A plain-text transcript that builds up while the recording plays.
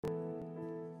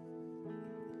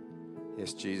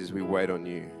Yes, Jesus, we wait on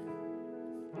you.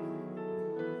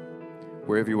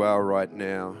 Wherever you are right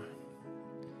now,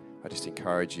 I just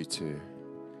encourage you to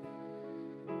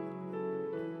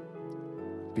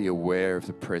be aware of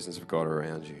the presence of God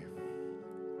around you.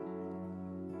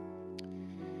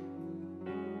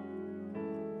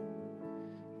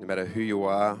 No matter who you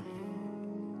are,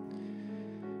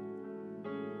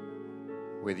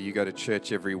 whether you go to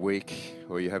church every week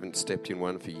or you haven't stepped in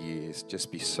one for years,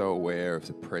 just be so aware of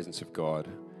the presence of God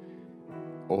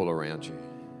all around you.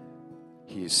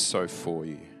 He is so for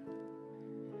you.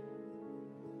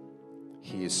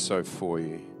 He is so for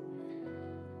you.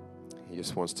 He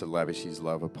just wants to lavish His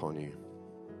love upon you.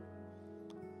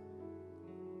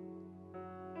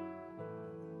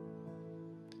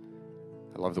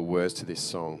 I love the words to this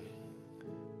song.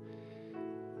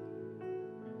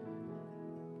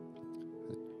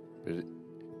 But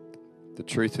the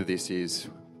truth of this is,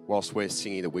 whilst we're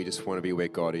singing that we just want to be where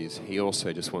God is, He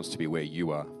also just wants to be where you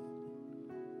are.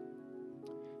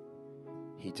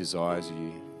 He desires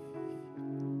you.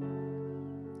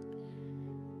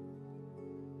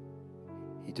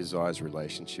 He desires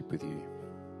relationship with you.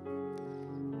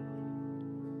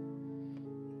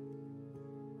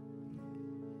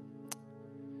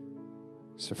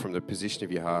 So from the position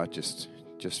of your heart, just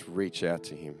reach out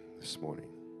to Him this morning.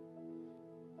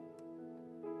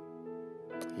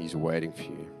 He's waiting for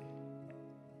you.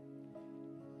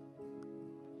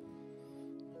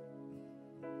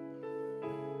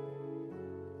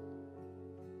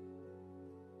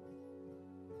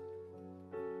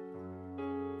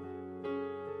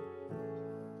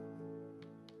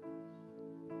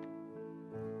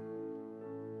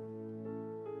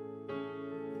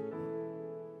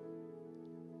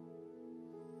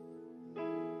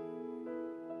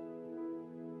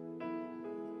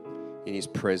 In His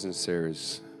presence there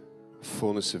is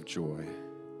fullness of joy.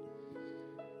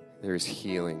 There is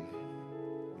healing.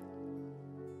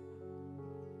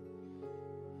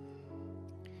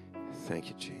 Thank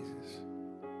you, Jesus.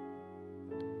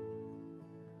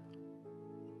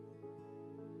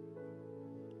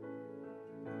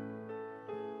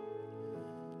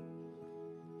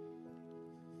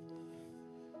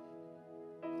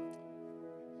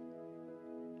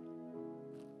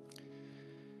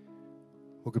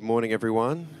 Well, good morning,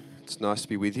 everyone. It's nice to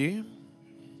be with you.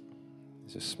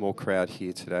 There's a small crowd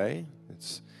here today.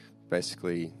 It's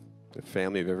basically the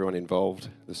family of everyone involved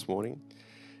this morning.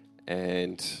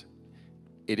 And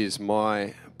it is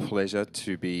my pleasure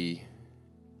to be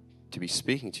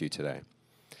speaking to you today.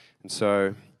 And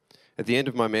so at the end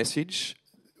of my message,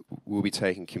 we'll be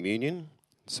taking communion.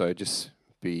 So just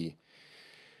be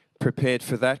prepared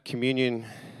for that. Communion,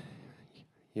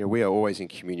 we are always in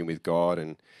communion with God,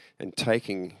 and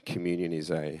taking communion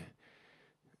is a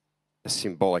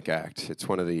symbolic act. It's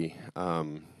one of the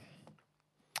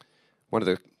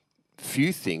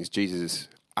few things Jesus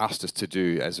asked us to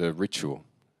do as a ritual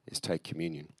is take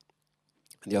communion.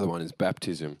 And the other one is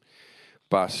baptism.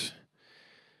 But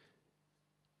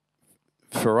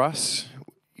for us,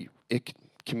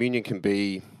 communion can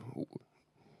be,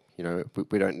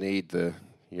 we don't need the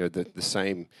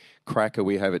same cracker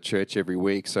we have at church every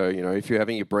week. So, if you're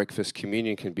having your breakfast,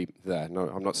 communion can be that. No,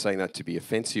 I'm not saying that to be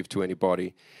offensive to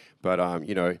anybody, but,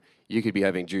 you could be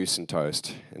having juice and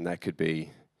toast, and that could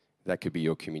be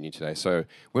your communion today. So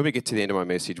when we get to the end of my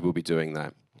message, we'll be doing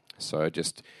that. So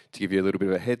just to give you a little bit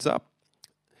of a heads up,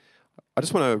 I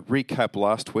just want to recap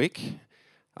last week.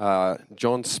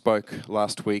 John spoke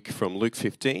last week from Luke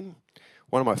 15,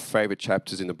 one of my favourite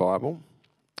chapters in the Bible,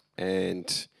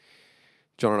 and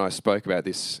John and I spoke about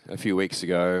this a few weeks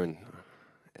ago,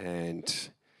 and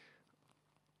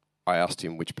I asked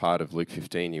him which part of Luke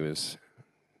 15 he was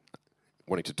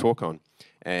wanting to talk on,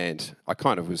 and I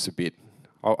kind of was a bit,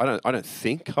 I don't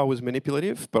think I was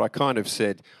manipulative, but I kind of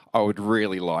said I would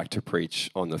really like to preach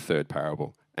on the third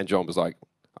parable, and John was like,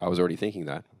 I was already thinking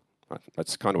that.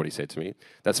 That's kind of what he said to me.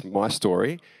 That's my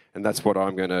story, and that's what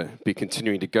I'm going to be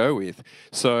continuing to go with.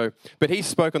 So, but he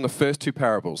spoke on the first two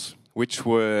parables, which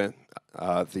were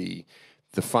the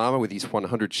farmer with his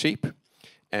 100 sheep,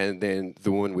 and then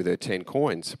the woman with her 10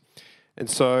 coins. And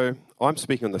so I'm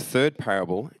speaking on the third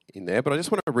parable in there, but I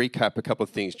just want to recap a couple of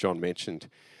things John mentioned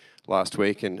last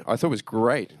week. And I thought it was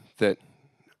great that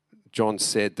John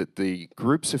said that the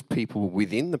groups of people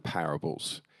within the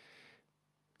parables,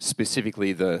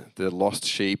 specifically the lost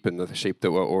sheep and the sheep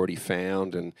that were already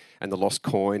found and the lost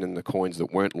coin and the coins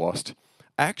that weren't lost,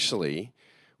 actually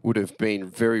would have been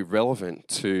very relevant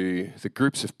to the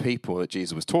groups of people that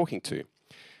Jesus was talking to.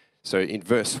 So in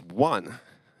verse 1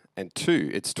 and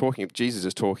 2, Jesus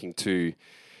is talking to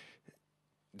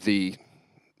the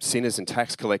sinners and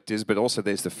tax collectors, but also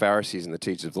there's the Pharisees and the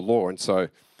teachers of the law. And so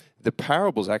the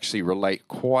parables actually relate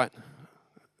quite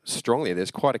strongly.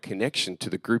 There's quite a connection to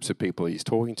the groups of people he's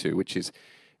talking to, which is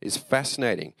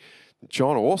fascinating.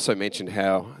 John also mentioned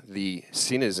how the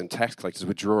sinners and tax collectors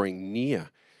were drawing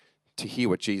near to hear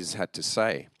what Jesus had to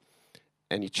say.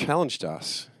 And he challenged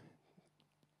us,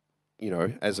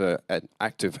 as an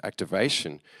act of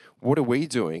activation. What are we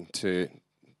doing to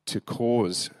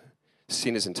cause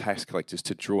sinners and tax collectors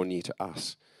to draw near to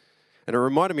us? And it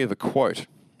reminded me of a quote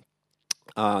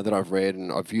that I've read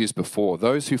and I've used before.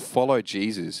 Those who follow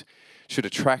Jesus should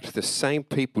attract the same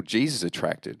people Jesus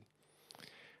attracted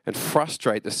and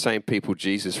frustrate the same people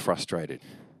Jesus frustrated.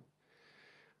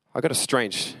 I got a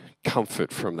strange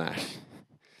comfort from that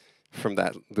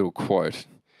little quote.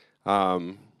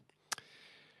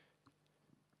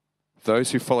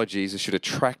 Those who follow Jesus should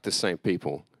attract the same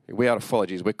people. We are to follow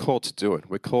Jesus. We're called to do it.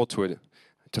 We're called to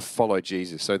follow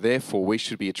Jesus. So therefore, we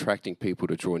should be attracting people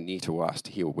to draw near to us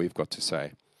to hear what we've got to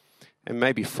say, and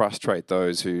maybe frustrate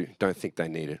those who don't think they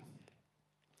need it.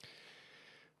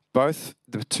 Both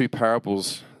the two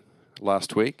parables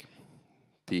last week,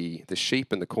 the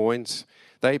sheep and the coins,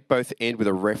 they both end with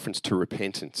a reference to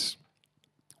repentance,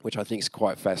 which I think is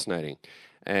quite fascinating.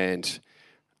 And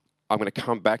I'm going to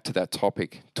come back to that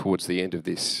topic towards the end of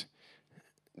this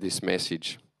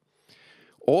message.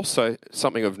 Also,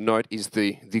 something of note is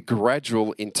the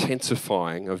gradual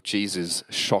intensifying of Jesus'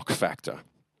 shock factor.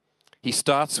 He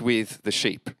starts with the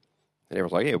sheep. And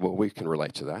everyone's like, yeah, well, we can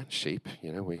relate to that. Sheep,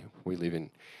 we live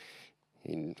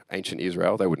in ancient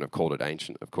Israel. They wouldn't have called it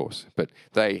ancient, of course. But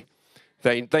they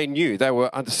knew, they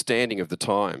were understanding of the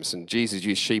times. And Jesus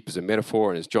used sheep as a metaphor.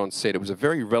 And as John said, it was a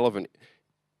very relevant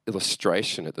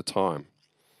illustration at the time.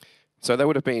 So they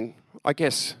would have been, I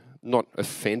guess, not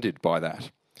offended by that.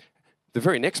 The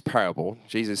very next parable,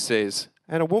 Jesus says,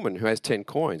 and a woman who has 10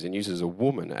 coins, and uses a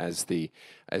woman as the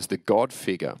God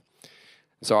figure.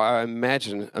 So I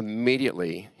imagine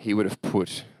immediately he would have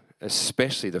put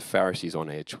especially the Pharisees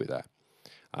on edge with that.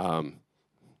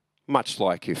 Much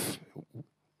like if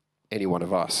any one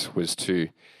of us was to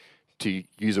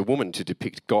use a woman to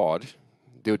depict God,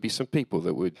 there would be some people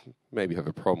that would maybe have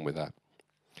a problem with that.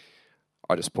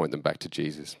 I just point them back to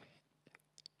Jesus.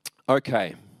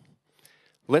 Okay,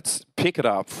 let's pick it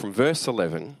up from verse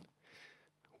 11,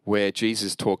 where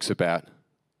Jesus talks about,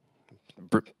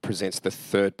 presents the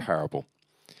third parable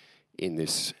in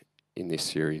this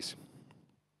series.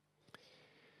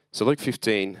 So Luke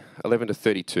 15, 11 to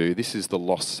 32, this is the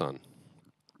lost son.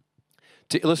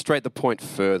 To illustrate the point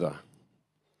further,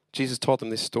 Jesus told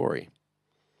them this story.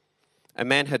 A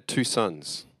man had 2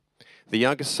 sons. The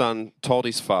youngest son told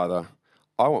his father,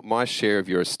 I want my share of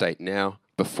your estate now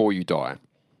before you die.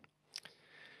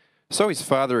 So his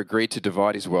father agreed to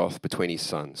divide his wealth between his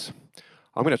sons.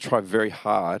 I'm going to try very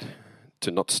hard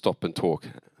to not stop and talk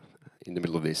in the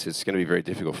middle of this. It's going to be very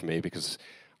difficult for me because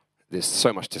there's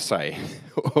so much to say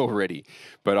already.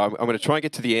 But I'm going to try and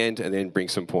get to the end and then bring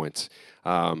some points.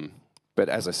 But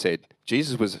as I said,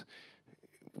 Jesus was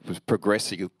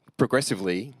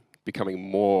progressively becoming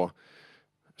more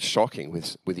shocking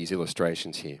with his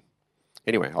illustrations here.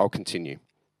 Anyway, I'll continue.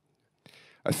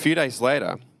 A few days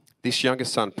later, this younger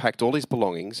son packed all his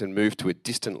belongings and moved to a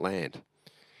distant land.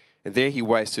 And there he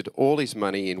wasted all his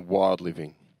money in wild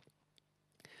living.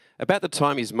 About the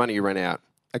time his money ran out,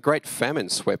 a great famine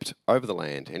swept over the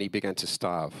land and he began to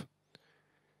starve.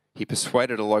 He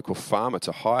persuaded a local farmer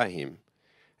to hire him,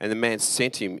 and the man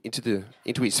sent him into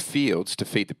his fields to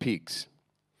feed the pigs.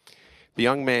 The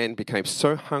young man became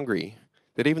so hungry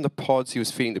that even the pods he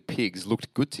was feeding the pigs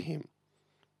looked good to him.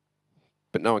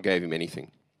 But no one gave him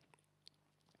anything.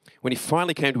 When he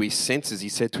finally came to his senses, he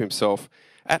said to himself,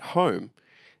 at home,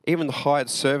 even the hired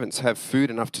servants have food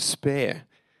enough to spare,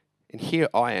 and here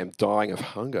I am dying of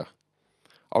hunger.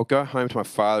 I'll go home to my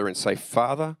father and say,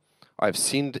 Father, I have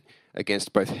sinned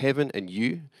against both heaven and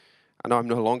you, and I'm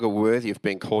no longer worthy of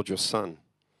being called your son.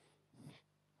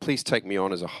 Please take me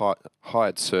on as a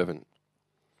hired servant.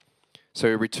 So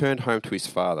he returned home to his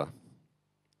father.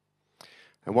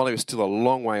 And while he was still a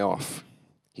long way off,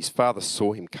 his father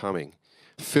saw him coming.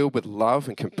 Filled with love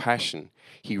and compassion,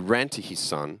 he ran to his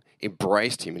son,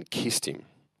 embraced him, and kissed him.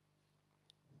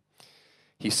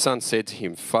 His son said to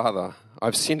him, Father,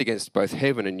 I've sinned against both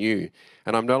heaven and you,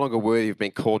 and I'm no longer worthy of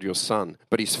being called your son.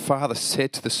 But his father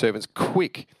said to the servants,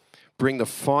 Quick, bring the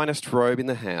finest robe in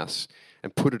the house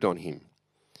and put it on him.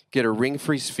 Get a ring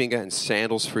for his finger and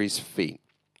sandals for his feet.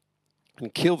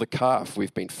 And kill the calf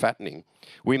we've been fattening.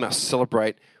 We must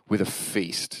celebrate with a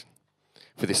feast.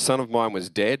 For this son of mine was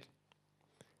dead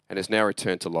and has now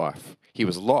returned to life. He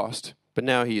was lost, but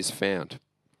now he is found.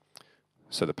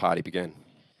 So the party began.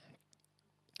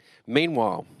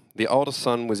 Meanwhile, the older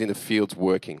son was in the fields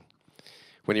working.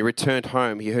 When he returned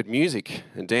home, he heard music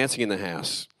and dancing in the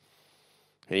house.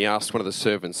 And he asked one of the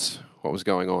servants what was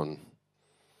going on.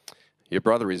 Your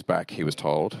brother is back, he was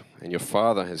told, and your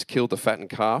father has killed the fattened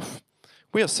calf.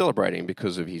 We are celebrating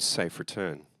because of his safe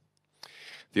return.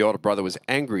 The older brother was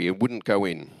angry and wouldn't go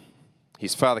in.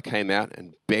 His father came out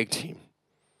and begged him.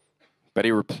 But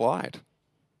he replied,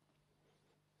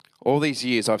 all these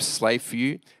years I've slaved for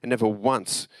you and never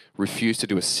once refused to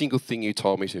do a single thing you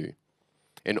told me to.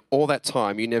 And all that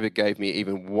time you never gave me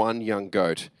even one young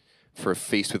goat for a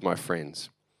feast with my friends.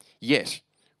 Yet,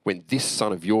 when this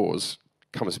son of yours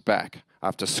comes back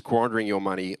after squandering your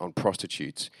money on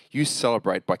prostitutes, you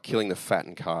celebrate by killing the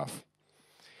fattened calf.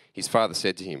 His father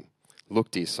said to him,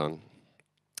 look, dear son,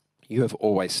 you have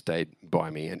always stayed by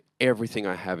me and everything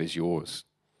I have is yours.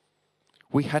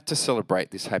 We had to celebrate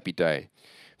this happy day,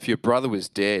 for your brother was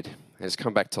dead and has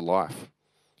come back to life.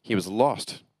 He was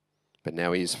lost, but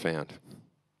now he is found.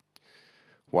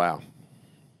 Wow.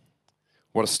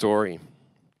 What a story.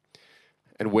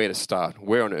 And where to start?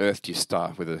 Where on earth do you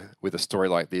start with a story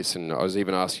like this? And I was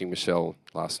even asking Michelle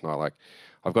last night, like,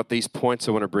 I've got these points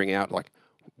I want to bring out. Like,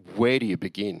 where do you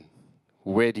begin?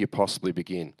 Where do you possibly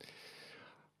begin?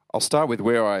 I'll start with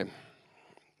what I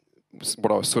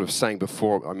was sort of saying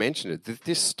before I mentioned it.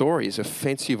 This story is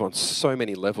offensive on so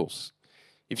many levels.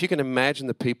 If you can imagine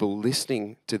the people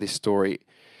listening to this story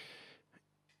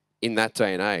in that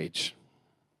day and age,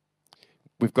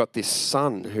 we've got this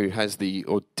son who has the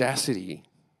audacity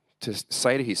to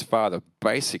say to his father,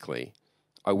 basically,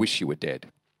 I wish you were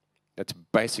dead. That's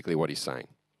basically what he's saying.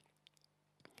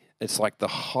 It's like the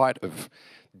height of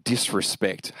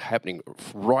disrespect happening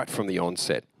right from the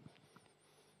onset.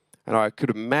 And I could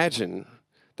imagine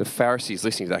the Pharisees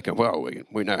listening to that going, well,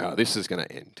 we know how this is going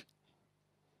to end.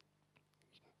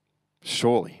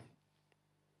 Surely.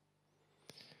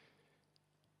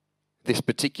 This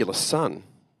particular son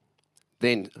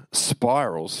then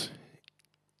spirals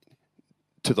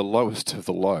to the lowest of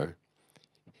the low.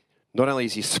 Not only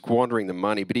is he squandering the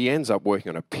money, but he ends up working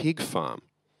on a pig farm,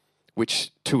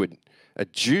 which to a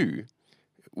Jew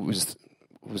was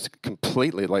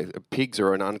completely like, pigs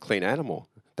are an unclean animal.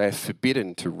 They are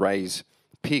forbidden to raise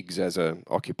pigs as an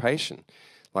occupation.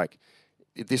 Like,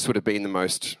 this would have been the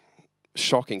most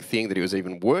shocking thing that he was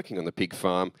even working on the pig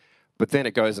farm, but then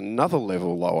it goes another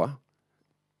level lower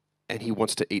and he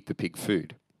wants to eat the pig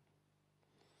food.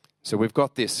 So we've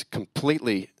got this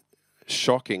completely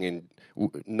shocking and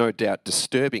no doubt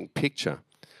disturbing picture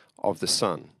of the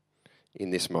son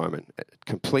in this moment,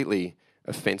 completely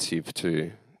offensive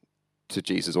to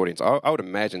Jesus' audience. I would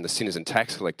imagine the sinners and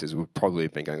tax collectors would probably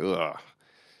have been going, ugh.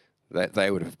 They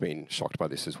would have been shocked by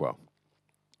this as well.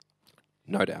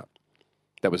 No doubt.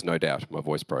 That was no doubt. My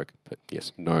voice broke, but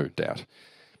yes, no doubt.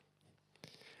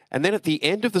 And then at the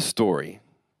end of the story,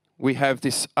 we have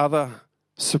this other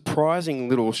surprising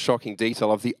little shocking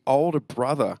detail of the older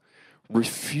brother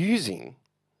refusing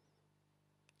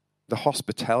the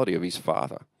hospitality of his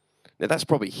father. Now, that's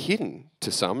probably hidden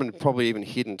to some and probably even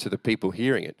hidden to the people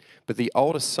hearing it. But the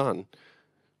older son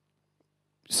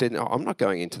said, no, I'm not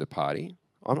going into the party.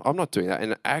 I'm not doing that.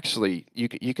 And actually,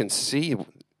 you can see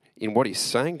in what he's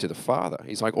saying to the father.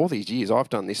 He's like, all these years, I've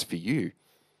done this for you.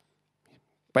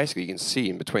 Basically, you can see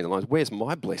in between the lines, where's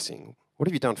my blessing? What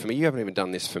have you done for me? You haven't even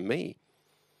done this for me.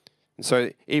 And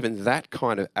so even that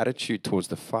kind of attitude towards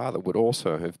the father would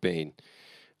also have been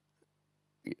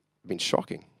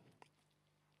shocking.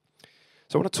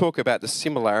 So I want to talk about the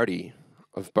similarity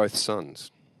of both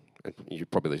sons. And you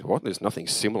probably say, what? There's nothing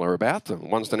similar about them.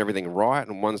 One's done everything right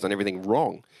and one's done everything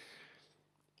wrong.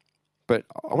 But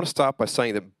I want to start by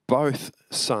saying that both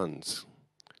sons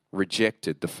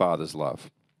rejected the father's love.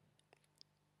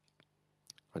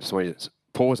 I just want you to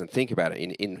pause and think about it.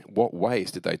 In what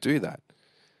ways did they do that?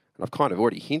 And I've kind of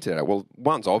already hinted at it. Well,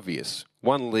 one's obvious.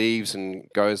 One leaves and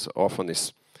goes off on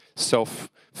this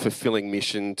self-fulfilling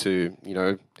mission to,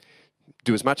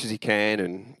 do as much as he can,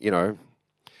 and,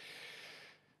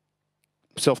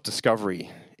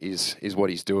 self-discovery is what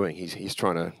he's doing. He's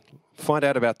trying to find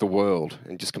out about the world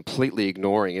and just completely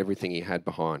ignoring everything he had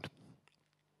behind.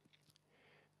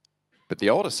 But the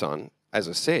older son, as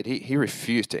I said, he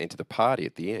refused to enter the party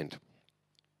at the end.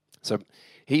 So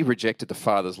he rejected the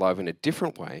father's love in a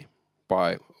different way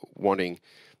by wanting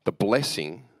the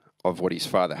blessing of what his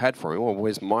father had for him. Well,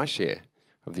 where's my share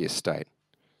of the estate?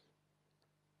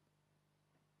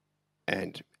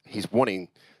 And he's wanting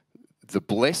the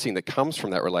blessing that comes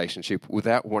from that relationship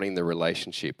without wanting the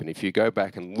relationship. And if you go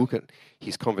back and look at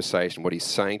his conversation, what he's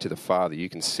saying to the father, you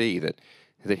can see that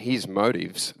his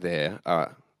motives there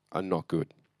are are not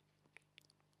good.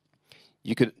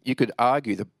 You could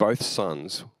argue that both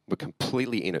sons were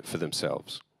completely in it for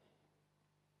themselves.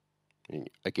 And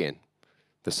again,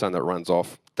 the son that runs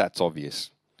off, that's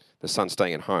obvious. The son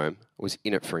staying at home was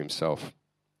in it for himself.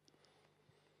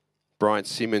 Brian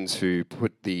Simmons, who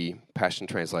put the Passion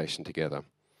Translation together,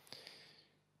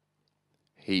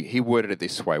 he worded it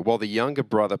this way: while the younger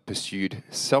brother pursued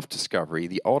self-discovery,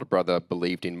 the older brother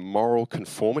believed in moral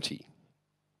conformity.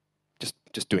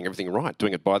 Just doing everything right,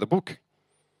 doing it by the book,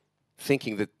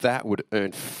 thinking that that would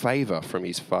earn favour from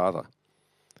his father,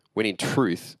 when in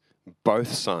truth,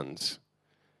 both sons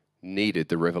needed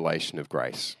the revelation of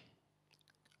grace.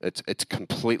 It's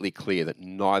completely clear that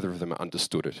neither of them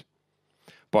understood it.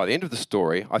 By the end of the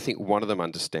story, I think one of them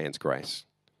understands grace.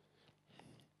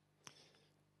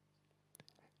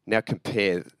 Now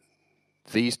compare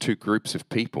these two groups of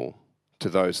people to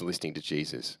those listening to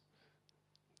Jesus.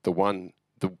 The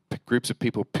groups of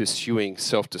people pursuing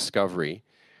self-discovery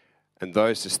and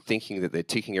those just thinking that they're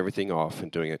ticking everything off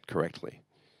and doing it correctly,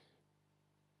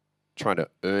 trying to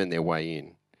earn their way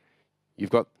in. You've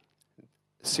got,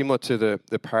 similar to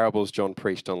the parables John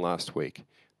preached on last week,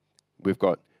 we've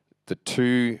got the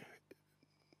two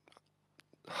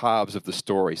halves of the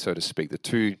story, so to speak, the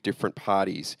two different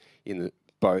parties in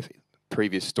both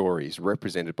previous stories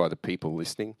represented by the people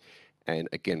listening, and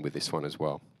again with this one as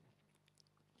well.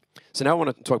 So now I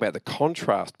want to talk about the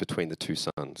contrast between the two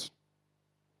sons.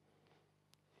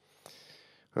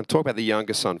 I'm going to talk about the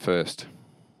younger son first.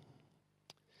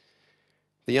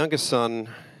 The younger son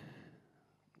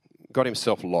got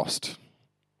himself lost.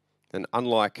 And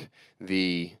unlike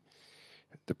the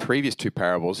previous two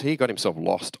parables, he got himself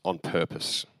lost on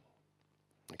purpose.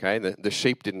 Okay, the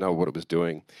sheep didn't know what it was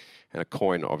doing, and a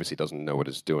coin obviously doesn't know what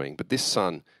it's doing. But this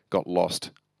son got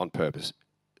lost on purpose,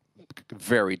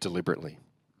 very deliberately.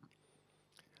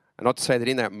 And I'd say that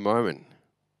in that moment,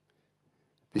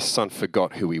 this son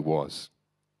forgot who he was.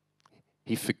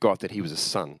 He forgot that he was a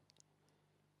son.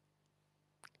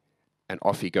 And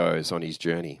off he goes on his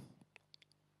journey.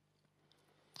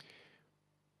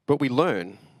 But we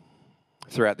learn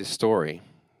throughout this story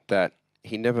that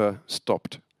he never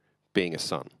stopped being a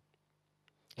son.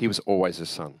 He was always a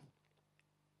son.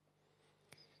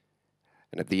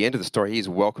 And at the end of the story, he is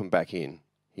welcomed back in.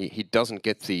 He doesn't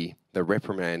get the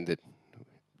reprimand that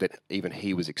even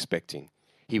he was expecting.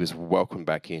 He was welcomed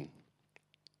back in.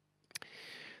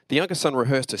 The younger son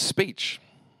rehearsed a speech.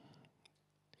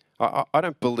 I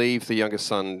don't believe the younger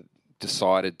son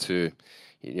decided to,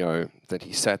 that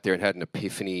he sat there and had an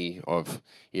epiphany of,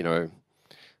 a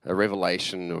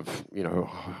revelation of,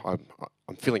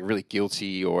 I'm feeling really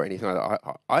guilty or anything like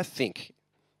that. I think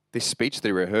this speech that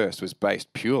he rehearsed was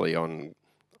based purely on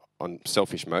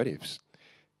selfish motives.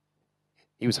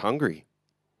 He was hungry.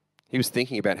 He was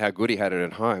thinking about how good he had it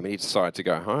at home, and he decided to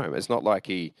go home. It's not like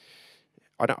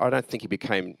I don't think he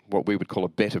became what we would call a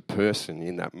better person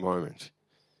in that moment.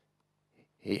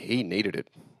 He needed it.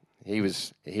 He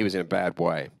was in a bad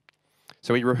way.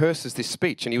 So he rehearses this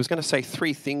speech, and he was going to say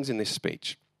three things in this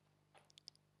speech.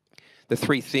 The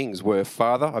three things were,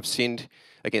 Father, I've sinned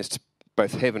against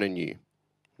both heaven and you.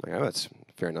 Oh, that's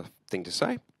a fair enough thing to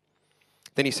say.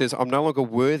 Then he says, I'm no longer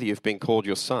worthy of being called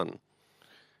your son.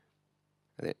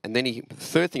 And then the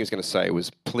third thing he was going to say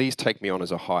was, please take me on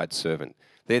as a hired servant.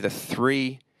 They're the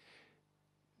three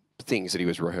things that he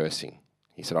was rehearsing.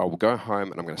 He said, I will go home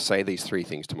and I'm going to say these three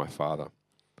things to my father.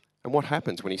 And what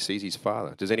happens when he sees his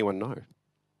father? Does anyone know?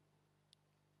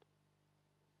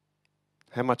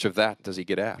 How much of that does he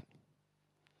get out?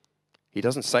 He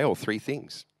doesn't say all three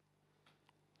things.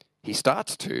 He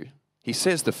starts to. He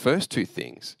says the first two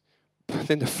things. But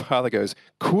then the father goes,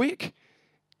 quick,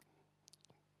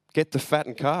 get the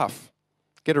fattened calf.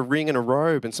 Get a ring and a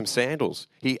robe and some sandals.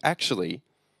 He actually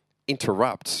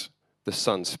interrupts the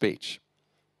son's speech.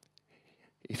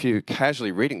 If you're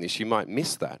casually reading this, you might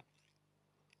miss that.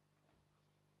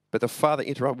 But the father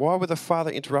why would the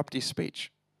father interrupt his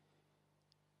speech?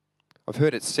 I've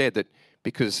heard it said that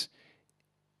because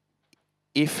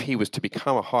if he was to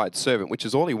become a hired servant, which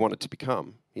is all he wanted to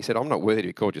become, he said, I'm not worthy to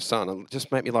be called your son,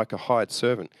 just make me like a hired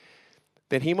servant,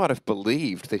 then he might have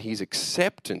believed that his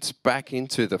acceptance back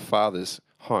into the father's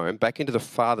home, back into the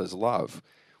father's love,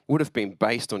 would have been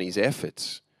based on his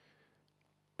efforts.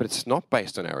 But it's not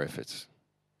based on our efforts.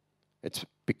 It's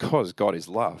because God is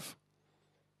love.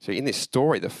 So in this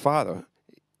story, the father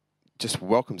just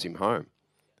welcomes him home.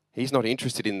 He's not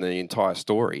interested in the entire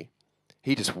story.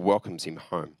 He just welcomes him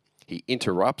home. He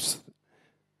interrupts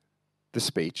the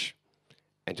speech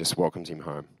and just welcomes him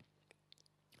home.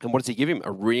 And what does he give him?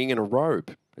 A ring and a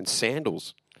robe and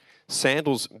sandals.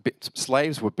 Sandals,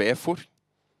 slaves were barefoot.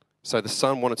 So the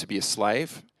son wanted to be a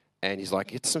slave, and he's like,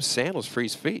 get some sandals for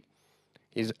his feet.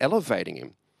 He's elevating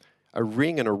him. A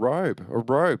ring and a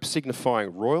robe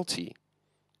signifying royalty.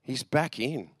 He's back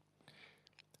in.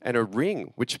 And a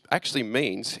ring, which actually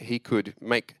means he could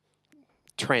make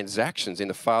transactions in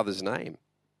the father's name.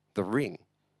 The ring.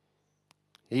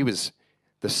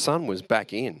 The son was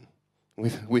back in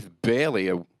with barely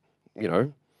a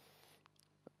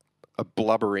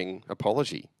blubbering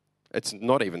apology. It's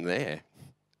not even there.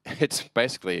 It's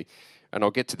basically, and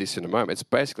I'll get to this in a moment, it's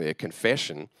basically a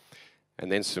confession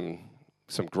and then some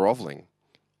groveling,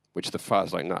 which the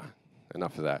father's like, nah,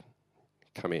 enough of that.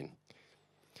 Come in.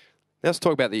 Now let's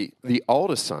talk about the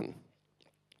older son.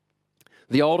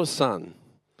 The older son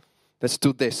that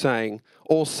stood there saying,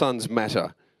 all sons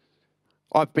matter.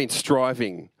 I've been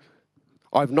striving.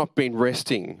 I've not been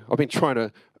resting. I've been trying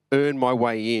to earn my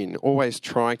way in, always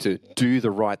trying to do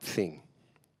the right thing.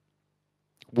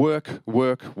 Work,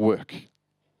 work, work.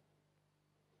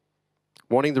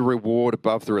 Wanting the reward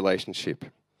above the relationship.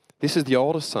 This is the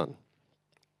older son.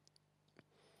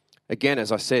 Again,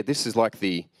 as I said, this is like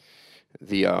the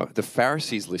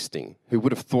Pharisees listing, who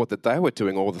would have thought that they were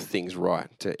doing all the things right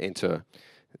to enter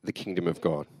the kingdom of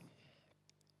God.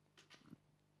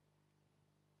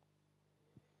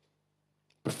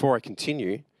 Before I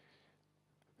continue,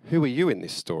 who are you in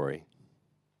this story?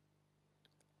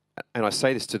 And I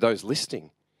say this to those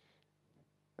listening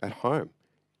at home.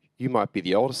 You might be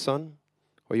the older son,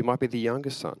 or you might be the younger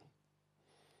son.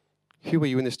 Who are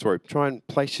you in this story? Try and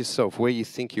place yourself where you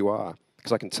think you are.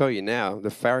 Because I can tell you now,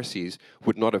 the Pharisees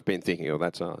would not have been thinking, oh,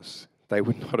 that's us. They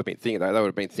would not have been thinking that. They would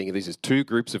have been thinking, these are two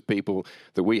groups of people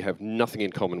that we have nothing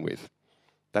in common with.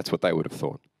 That's what they would have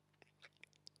thought.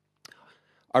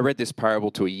 I read this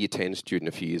parable to a Year 10 student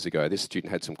a few years ago. This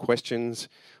student had some questions,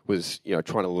 was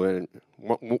trying to learn,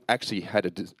 actually had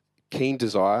a keen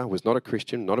desire, was not a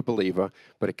Christian, not a believer,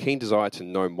 but a keen desire to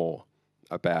know more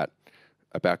about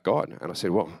God. And I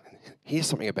said, well, here's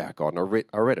something about God. And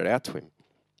I read it out to him.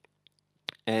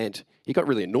 And he got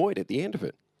really annoyed at the end of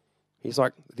it. He's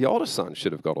like, the older son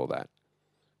should have got all that.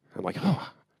 I'm like,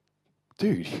 oh,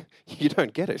 dude, you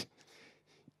don't get it.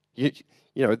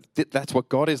 That's what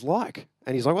God is like.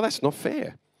 And he's like, well, that's not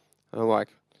fair. And I'm like,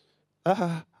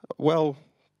 well,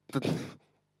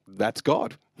 that's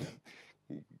God.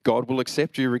 God will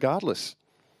accept you regardless.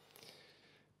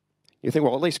 You think,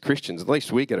 well, at least Christians, at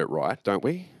least we get it right, don't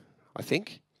we? I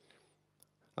think.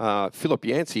 Philip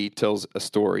Yancey tells a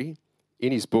story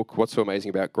in his book, What's So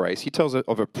Amazing About Grace. He tells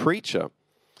of a preacher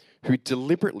who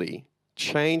deliberately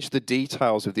changed the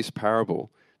details of this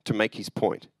parable to make his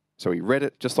point. So he read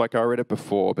it just like I read it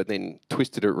before, but then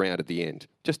twisted it around at the end,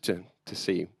 just to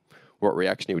see what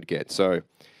reaction he would get. So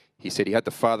he said he had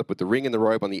the father put the ring and the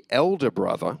robe on the elder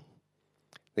brother,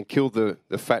 then killed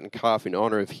the fattened calf in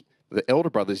honor of the elder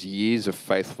brother's years of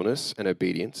faithfulness and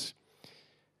obedience.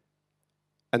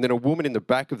 And then a woman in the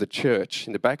back of the church,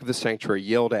 in the back of the sanctuary,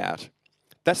 yelled out,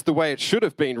 that's the way it should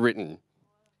have been written.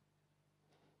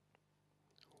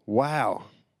 Wow.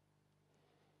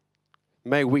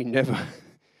 May we never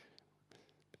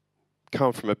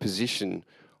come from a position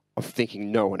of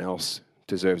thinking no one else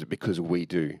deserves it because we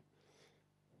do.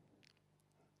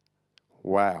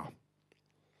 Wow.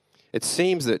 It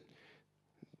seems that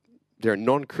there are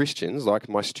non-Christians like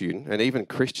my student, and even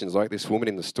Christians like this woman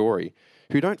in the story,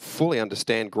 who don't fully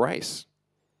understand grace.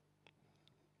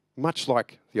 Much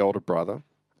like the older brother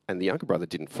and the younger brother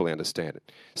didn't fully understand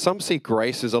it. Some see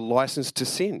grace as a license to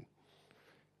sin.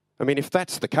 I mean, if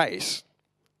that's the case,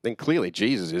 then clearly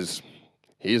Jesus is,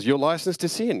 here's your license to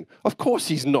sin. Of course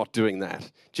he's not doing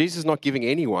that. Jesus is not giving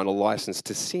anyone a license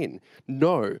to sin.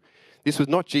 No, this was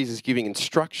not Jesus giving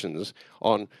instructions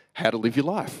on how to live your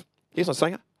life. He's not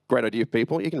saying, great idea,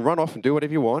 people. You can run off and do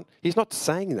whatever you want. He's not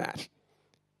saying that.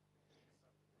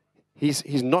 He's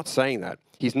not saying that.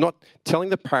 He's not telling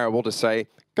the parable to say,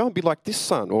 go and be like this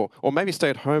son, or maybe stay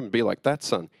at home and be like that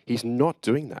son. He's not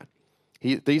doing that.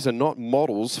 These are not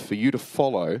models for you to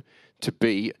follow to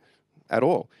be at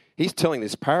all. He's telling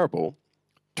this parable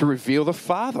to reveal the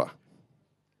Father.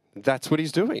 That's what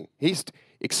he's doing. He's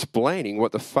explaining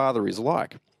what the Father is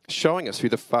like, showing us who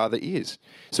the Father is.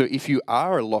 So if you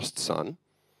are a lost son,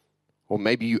 or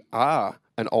maybe you are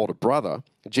an older brother,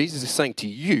 Jesus is saying to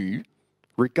you,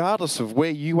 regardless of where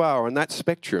you are on that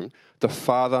spectrum, the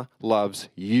Father loves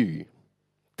you.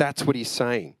 That's what he's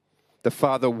saying. The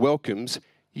Father welcomes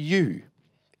you.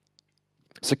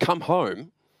 So come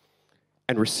home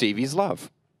and receive his love.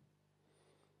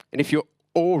 And if you're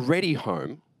already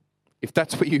home, if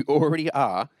that's what you already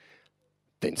are,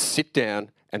 then sit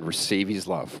down and receive his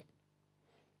love.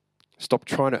 Stop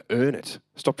trying to earn it.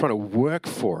 Stop trying to work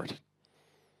for it.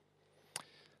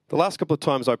 The last couple of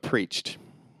times I preached,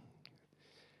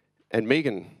 and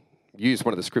Megan used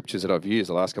one of the scriptures that I've used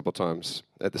the last couple of times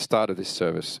at the start of this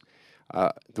service,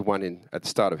 the one at the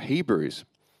start of Hebrews.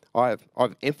 I've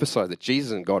emphasized that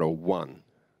Jesus and God are one.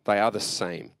 They are the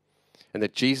same. And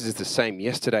that Jesus is the same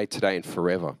yesterday, today, and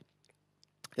forever.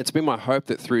 It's been my hope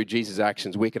that through Jesus'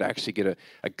 actions, we could actually get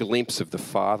a glimpse of the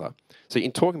Father. So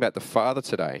in talking about the Father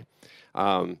today,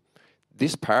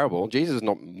 this parable, Jesus is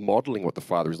not modeling what the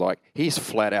Father is like. He's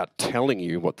flat out telling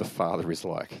you what the Father is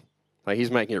like. Like, he's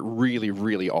making it really,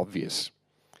 really obvious.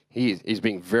 He's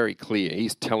being very clear.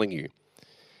 He's telling you.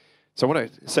 So I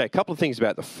want to say a couple of things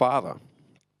about the Father.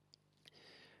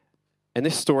 And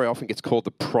this story often gets called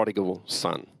the prodigal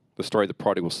son, the story of the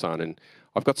prodigal son. And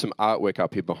I've got some artwork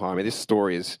up here behind me. This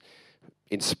story is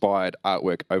inspired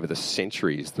artwork over the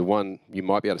centuries. The one, you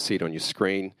might be able to see it on your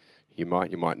screen. You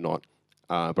might not.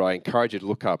 But I encourage you to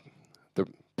look up The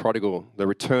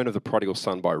Return of the Prodigal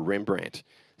Son by Rembrandt.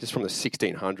 This is from the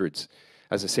 1600s.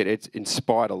 As I said, it's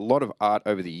inspired a lot of art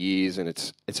over the years, and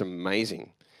it's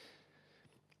amazing.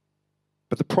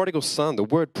 But the prodigal son, the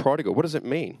word prodigal, what does it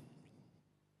mean?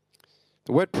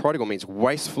 The word prodigal means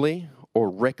wastefully or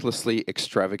recklessly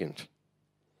extravagant,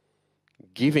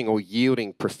 giving or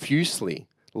yielding profusely,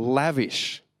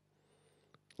 lavishly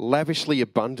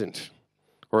abundant,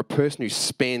 or a person who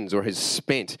spends or has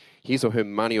spent his or her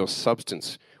money or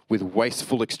substance with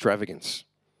wasteful extravagance.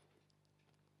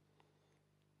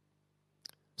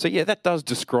 So yeah, that does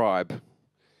describe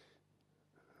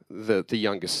the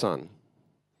youngest son.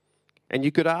 And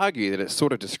you could argue that it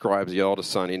sort of describes the older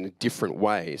son in different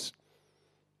ways.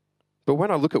 But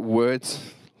when I look at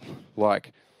words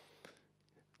like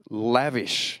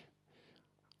lavish,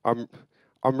 I'm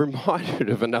reminded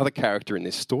of another character in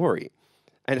this story.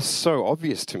 And it's so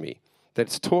obvious to me that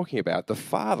it's talking about the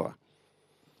Father.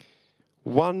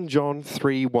 1 John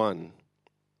 3:1.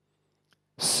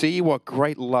 See what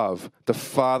great love the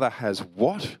Father has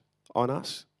what on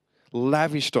us?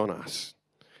 Lavished on us.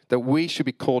 That we should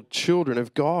be called children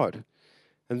of God.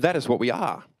 And that is what we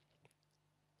are.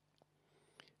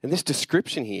 And this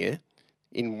description here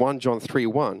in 1 John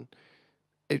 3:1,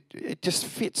 it just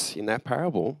fits in that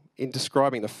parable in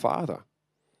describing the Father.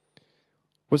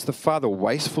 Was the Father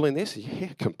wasteful in this?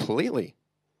 Yeah, completely.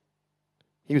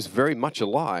 He was very much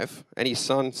alive, and his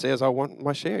son says, I want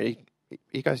my share.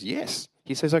 He goes, yes.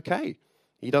 He says, okay.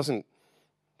 He doesn't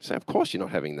say, of course you're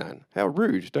not having that. How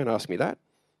rude. Don't ask me that.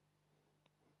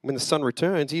 When the son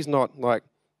returns, he's not like,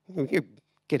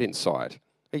 get inside.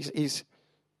 He's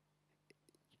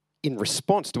in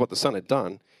response to what the son had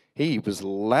done, he was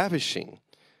lavishing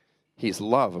his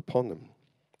love upon them.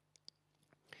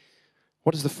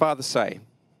 What does the father say?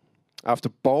 After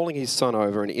bowling his son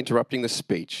over and interrupting the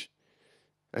speech,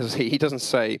 as he doesn't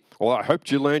say, well, I hoped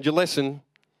you learned your lesson.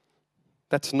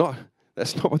 That's not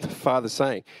what the father's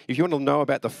saying. If you want to know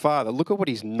about the father, look at what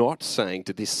he's not saying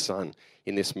to this son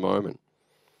in this moment.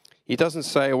 He doesn't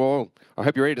say, well, I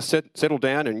hope you're ready to settle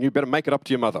down and you better make it up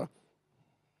to your mother.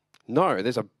 No,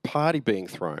 there's a party being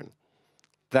thrown.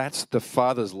 That's the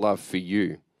Father's love for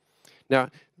you. Now,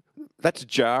 that's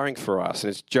jarring for us, and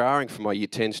it's jarring for my Year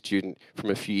 10 student from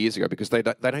a few years ago because they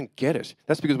don't get it.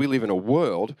 That's because we live in a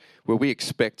world where we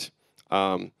expect,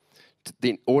 in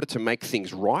order to make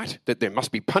things right, that there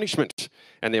must be punishment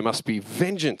and there must be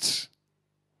vengeance.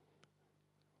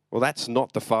 Well, that's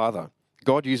not the Father.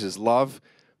 God uses love,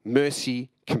 mercy,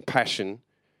 compassion,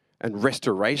 and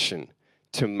restoration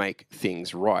to make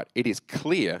things right. It is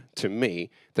clear to me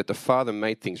that the Father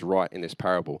made things right in this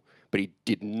parable, but he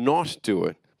did not do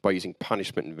it by using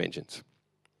punishment and vengeance.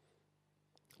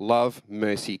 Love,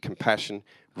 mercy, compassion,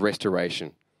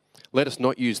 restoration. Let us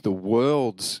not use the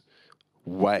world's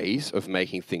ways of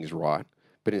making things right,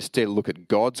 but instead look at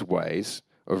God's ways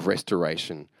of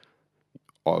restoration,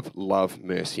 of love,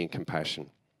 mercy, and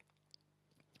compassion.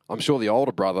 I'm sure the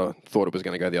older brother thought it was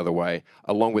going to go the other way,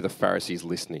 along with the Pharisees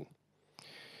listening.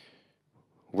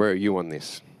 Where are you on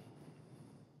this?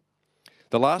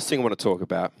 The last thing I want to talk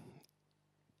about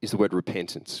is the word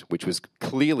repentance, which was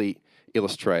clearly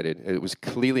illustrated. It was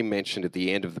clearly mentioned at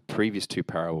the end of the previous two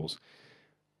parables.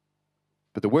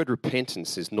 But the word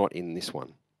repentance is not in this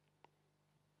one.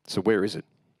 So where is it?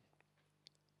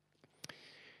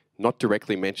 Not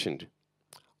directly mentioned.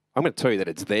 I'm going to tell you that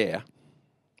it's there,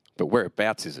 but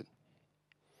whereabouts is it?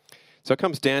 So it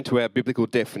comes down to our biblical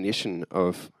definition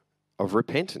of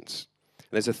repentance. And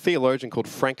there's a theologian called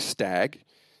Frank Stagg,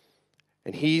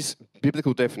 and his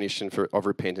biblical definition of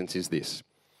repentance is this.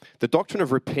 The doctrine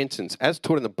of repentance, as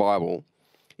taught in the Bible,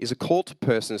 is a call to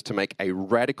persons to make a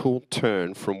radical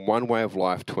turn from one way of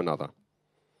life to another.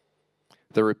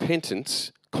 The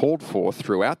repentance called forth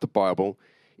throughout the Bible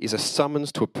is a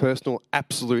summons to a personal,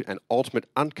 absolute, and ultimate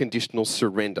unconditional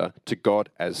surrender to God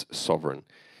as sovereign.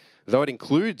 Though it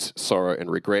includes sorrow and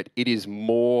regret, it is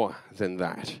more than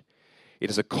that. It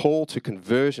is a call to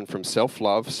conversion from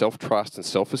self-love, self-trust, and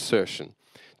self-assertion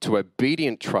to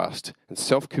obedient trust and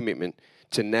self-commitment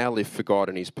to now live for God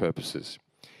and His purposes.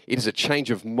 It is a change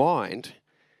of mind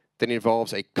that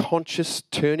involves a conscious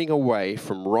turning away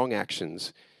from wrong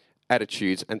actions,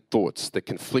 attitudes, and thoughts that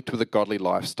conflict with a godly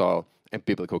lifestyle and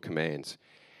biblical commands,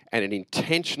 and an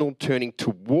intentional turning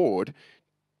toward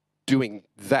doing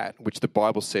that which the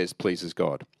Bible says pleases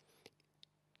God.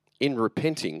 In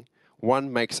repenting,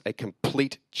 one makes a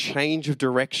complete change of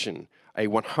direction, a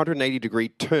 180-degree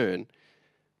turn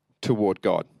toward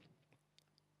God.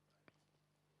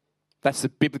 That's the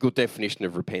biblical definition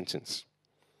of repentance.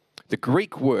 The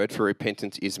Greek word for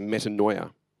repentance is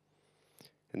metanoia.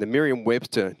 And the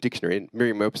Merriam-Webster dictionary,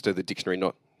 Merriam-Webster the dictionary,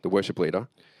 not the worship leader,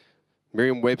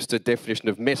 Merriam-Webster definition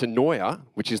of metanoia,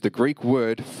 which is the Greek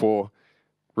word for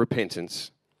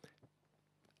repentance,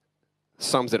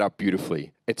 sums it up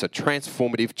beautifully. It's a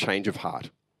transformative change of heart.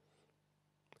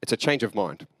 It's a change of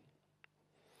mind.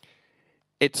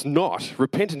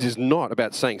 Repentance is not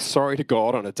about saying sorry to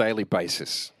God on a daily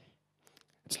basis.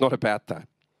 It's not about that.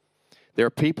 There are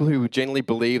people who generally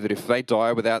believe that if they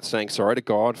die without saying sorry to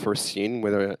God for a sin,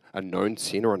 whether a known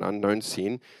sin or an unknown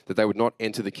sin, that they would not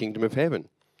enter the kingdom of heaven.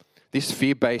 This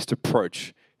fear-based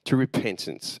approach to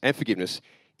repentance and forgiveness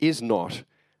is not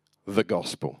the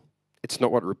gospel. It's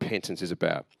not what repentance is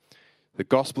about. The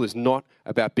gospel is not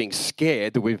about being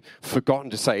scared that we've forgotten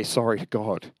to say sorry to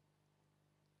God.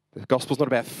 The gospel is not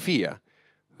about fear.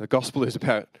 The gospel is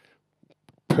about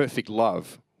perfect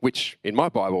love, which in my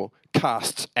Bible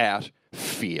casts out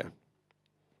fear.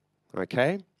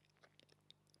 Okay?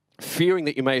 Fearing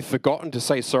that you may have forgotten to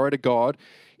say sorry to God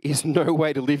is no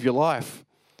way to live your life,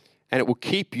 and it will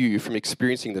keep you from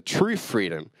experiencing the true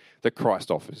freedom that Christ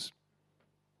offers.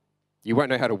 You won't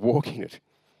know how to walk in it.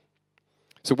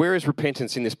 So where is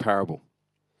repentance in this parable?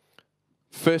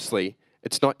 Firstly,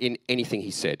 it's not in anything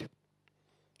he said.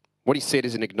 What he said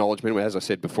is an acknowledgement, as I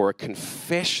said before, a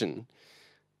confession.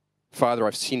 Father,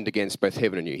 I've sinned against both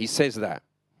heaven and you. He says that.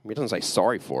 He doesn't say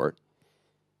sorry for it.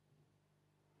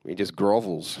 He just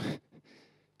grovels.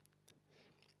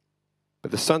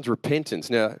 But the son's repentance,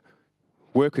 now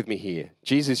work with me here.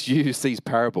 Jesus used these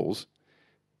parables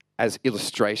as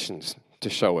illustrations to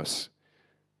show us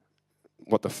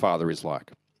what the Father is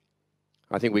like.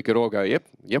 I think we could all go, yep,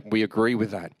 we agree with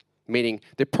that. Meaning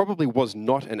there probably was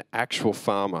not an actual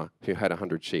farmer who had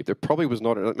 100 sheep. There probably was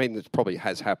not, I mean, it probably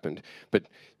has happened, but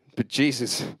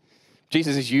Jesus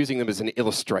is using them as an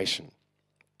illustration.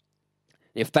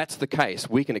 If that's the case,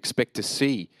 we can expect to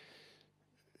see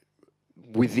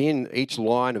within each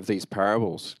line of these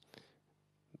parables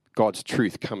God's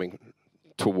truth coming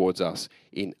towards us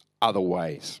in other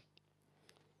ways.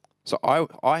 So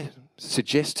I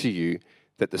suggest to you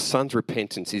that the son's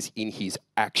repentance is in his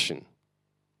action.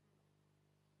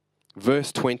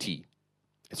 Verse 20,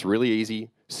 it's really easy,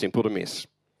 simple to miss.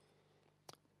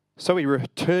 So he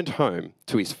returned home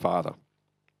to his father.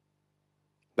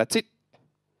 That's it.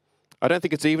 I don't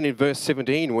think it's even in verse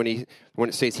 17 when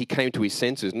it says he came to his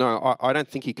senses. No, I don't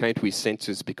think he came to his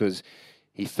senses because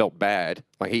he felt bad.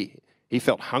 Like he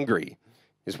felt hungry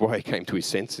is why he came to his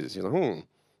senses. He's like,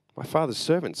 my father's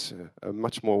servants are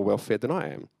much more well-fed than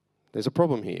I am. There's a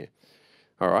problem here.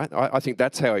 All right, I think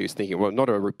that's how he was thinking. Well, not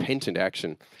a repentant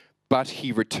action, but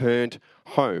he returned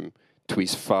home to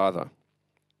his father.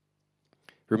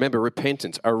 Remember,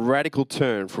 repentance, a radical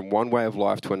turn from one way of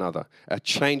life to another, a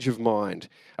change of mind,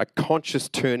 a conscious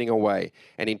turning away,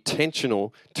 an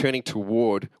intentional turning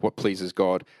toward what pleases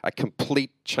God, a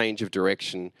complete change of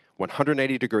direction,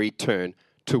 180-degree turn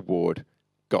toward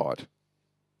God.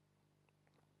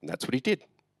 And that's what he did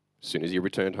as soon as he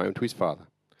returned home to his father.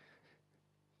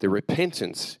 The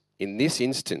repentance in this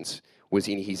instance was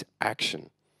in his action.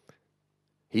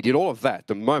 He did all of that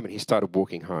the moment he started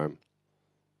walking home.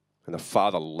 And the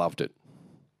father loved it.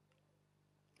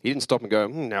 He didn't stop and go,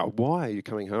 now why are you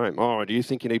coming home? Oh, do you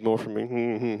think you need more from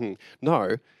me?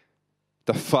 No,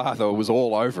 the father was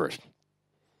all over it.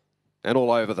 And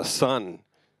all over the son.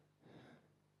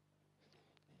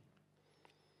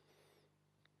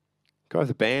 Guys,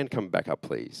 the band, come back up,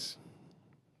 please.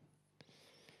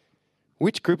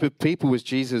 Which group of people was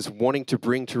Jesus wanting to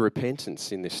bring to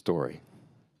repentance in this story?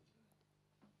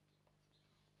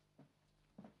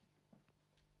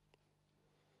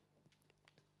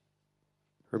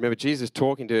 Remember, Jesus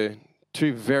talking to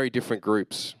two very different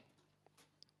groups.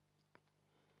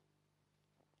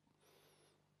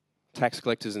 Tax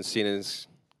collectors and sinners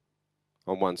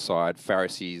on one side,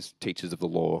 Pharisees, teachers of the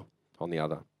law on the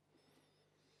other.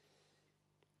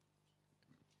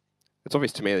 It's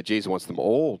obvious to me that Jesus wants them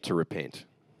all to repent.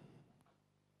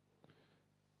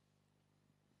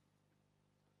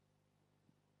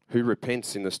 Who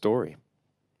repents in the story?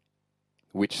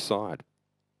 Which side?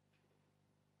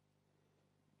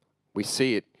 We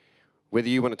see it. Whether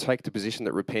you want to take the position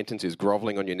that repentance is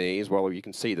groveling on your knees, well, you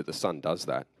can see that the Son does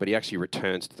that, but he actually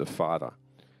returns to the Father,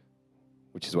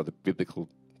 which is what the biblical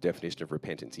definition of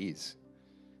repentance is.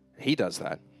 He does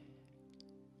that.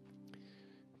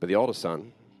 But the older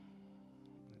son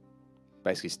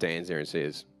basically stands there and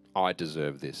says, I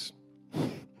deserve this.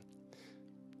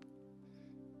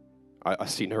 I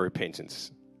see no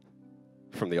repentance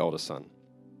from the older son.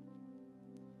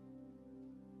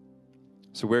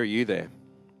 So where are you there?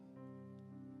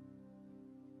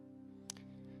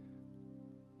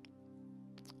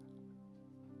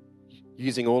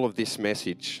 Using all of this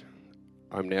message,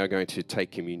 I'm now going to take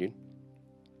communion.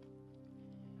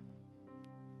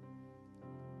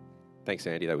 Thanks,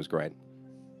 Andy. That was great.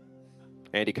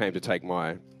 Andy came to take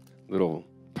my little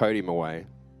podium away,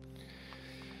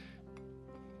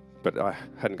 but I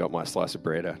hadn't got my slice of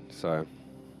bread, so...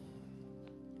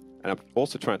 And I'm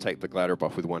also trying to take the gladder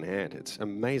off with one hand. It's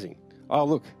amazing. Oh,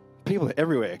 look, people are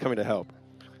everywhere coming to help.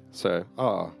 So,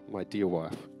 my dear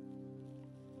wife.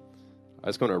 I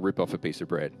just want to rip off a piece of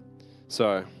bread.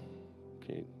 So,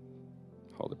 can you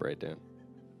hold the bread down?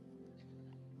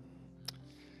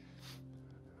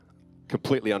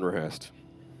 Completely unrehearsed.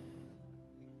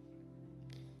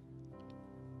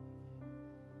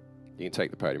 You can take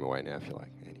the podium away now if you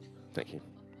like, Andy. Thank you.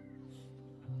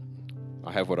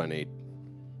 I have what I need.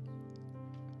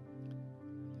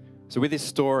 So with this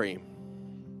story,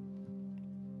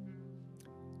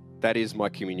 that is my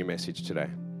communion message today.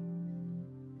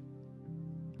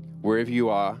 Wherever you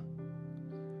are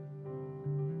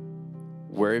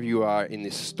in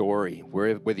this story,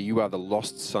 whether you are the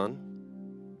lost son,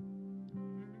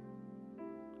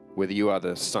 whether you are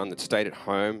the son that stayed at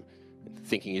home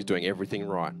thinking he's doing everything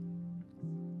right,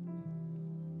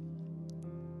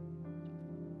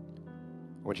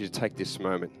 I want you to take this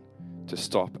moment to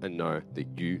stop and know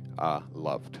that you are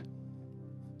loved.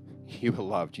 You are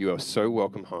loved. You are so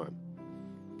welcome home.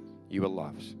 You are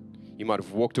loved. You might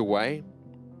have walked away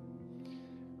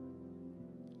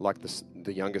like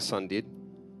the younger son did.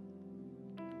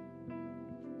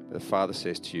 But the Father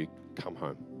says to you, come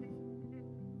home.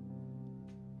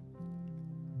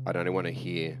 I don't want to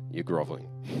hear you groveling.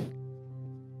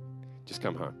 Just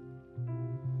come home.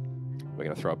 We're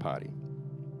going to throw a party.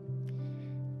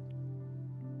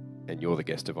 And you're the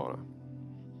guest of honor.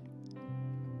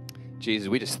 Jesus,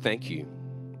 we just thank you.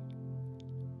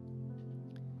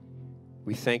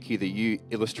 We thank you that you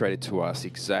illustrated to us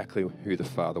exactly who the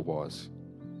Father was.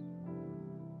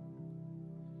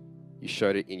 You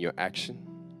showed it in your action.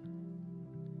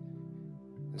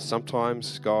 And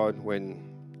sometimes, God,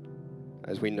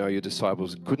 as we know, your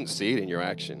disciples couldn't see it in your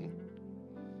action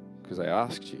because they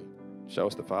asked you, show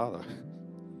us the Father,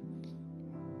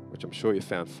 which I'm sure you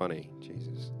found funny,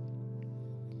 Jesus.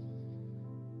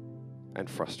 And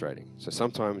frustrating. So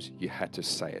sometimes you had to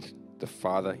say it. The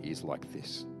Father is like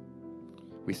this.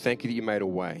 We thank you that you made a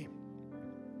way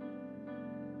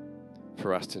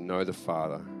for us to know the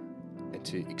Father and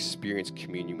to experience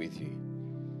communion with you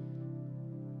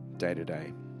day to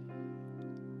day.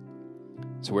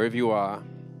 So wherever you are,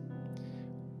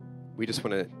 we just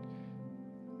want to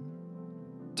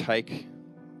take,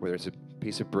 whether it's a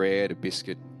piece of bread, a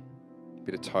biscuit, a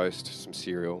bit of toast, some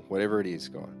cereal, whatever it is,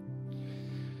 God.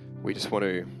 We just want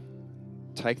to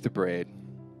take the bread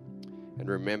and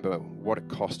remember what it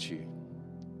cost you,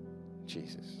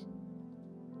 Jesus.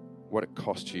 What it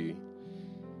cost you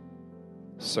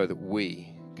so that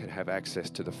we could have access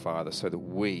to the Father, so that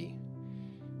we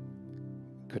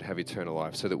could have eternal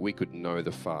life, so that we could know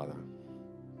the Father.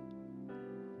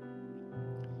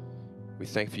 We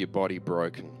thank you for your body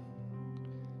broken,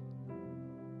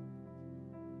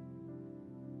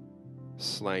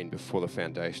 slain before the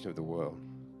foundation of the world,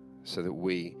 so that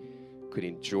we could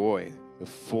enjoy the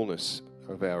fullness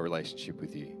of our relationship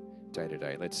with you day to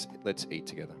day. Let's eat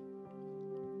together.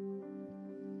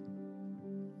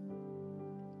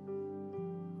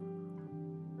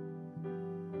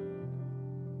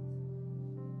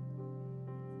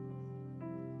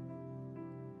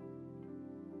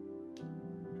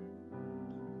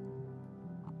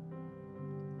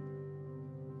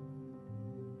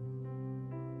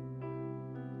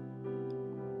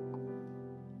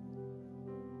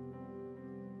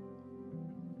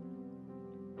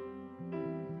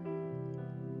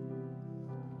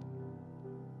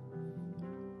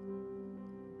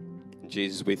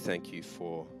 Jesus, we thank you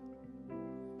for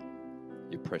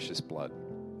your precious blood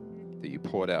that you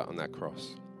poured out on that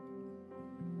cross.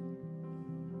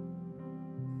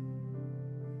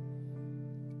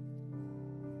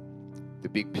 The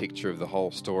big picture of the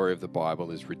whole story of the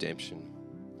Bible is redemption.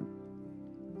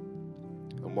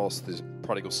 And whilst the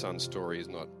prodigal son story is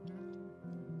not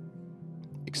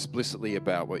explicitly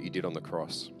about what you did on the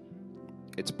cross,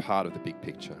 it's part of the big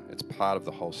picture. It's part of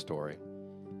the whole story.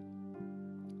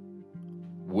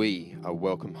 We are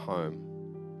welcome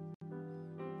home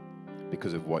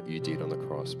because of what you did on the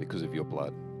cross, because of your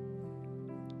blood.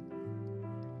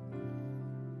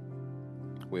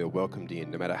 We are welcomed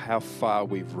in, no matter how far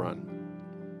we've run.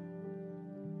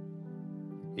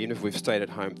 Even if we've stayed at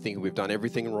home thinking we've done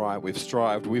everything right, we've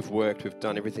strived, we've worked, we've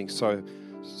done everything so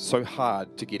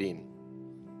hard to get in.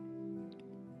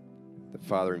 The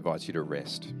Father invites you to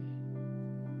rest.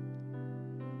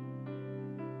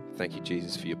 Thank you,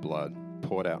 Jesus, for your blood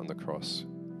poured out on the cross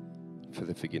for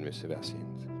the forgiveness of our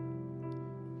sins.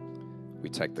 We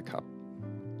take the cup.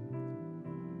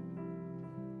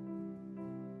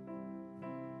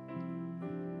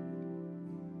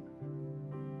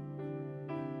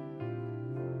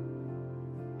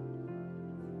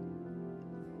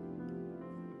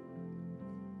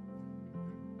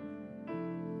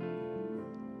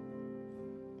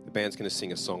 The band's going to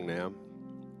sing a song now.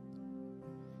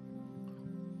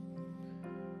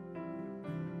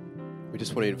 We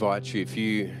just want to invite you, if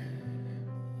you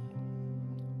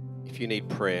need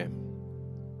prayer,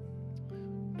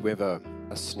 do we have a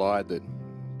slide that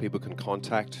people can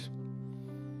contact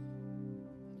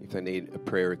if they need a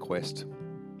prayer request?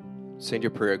 Send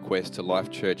your prayer request to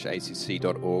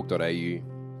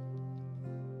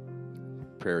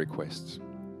lifechurchacc.org.au. Prayer requests.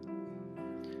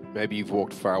 Maybe you've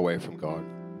walked far away from God.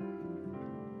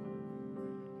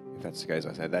 If that's the case,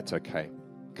 I say, that's okay.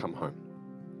 Come home.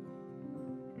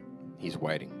 He's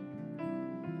waiting.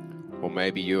 Or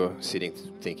maybe you're sitting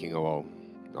thinking, oh, well,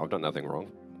 I've done nothing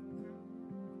wrong.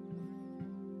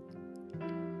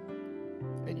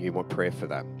 And you want prayer for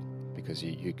that because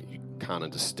you can't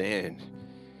understand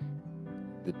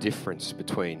the difference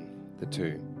between the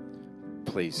two.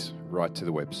 Please write to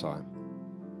the website.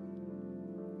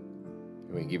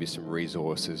 We can give you some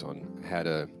resources on how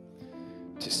to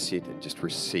sit and just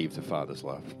receive the Father's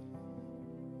love.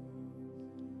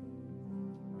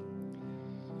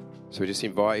 So we just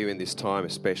invite you in this time,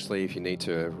 especially if you need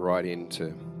to write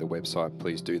into the website,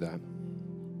 please do that.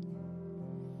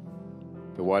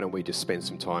 But why don't we just spend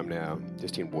some time now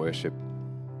just in worship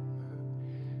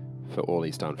for all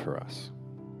He's done for us.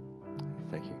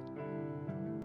 Thank you.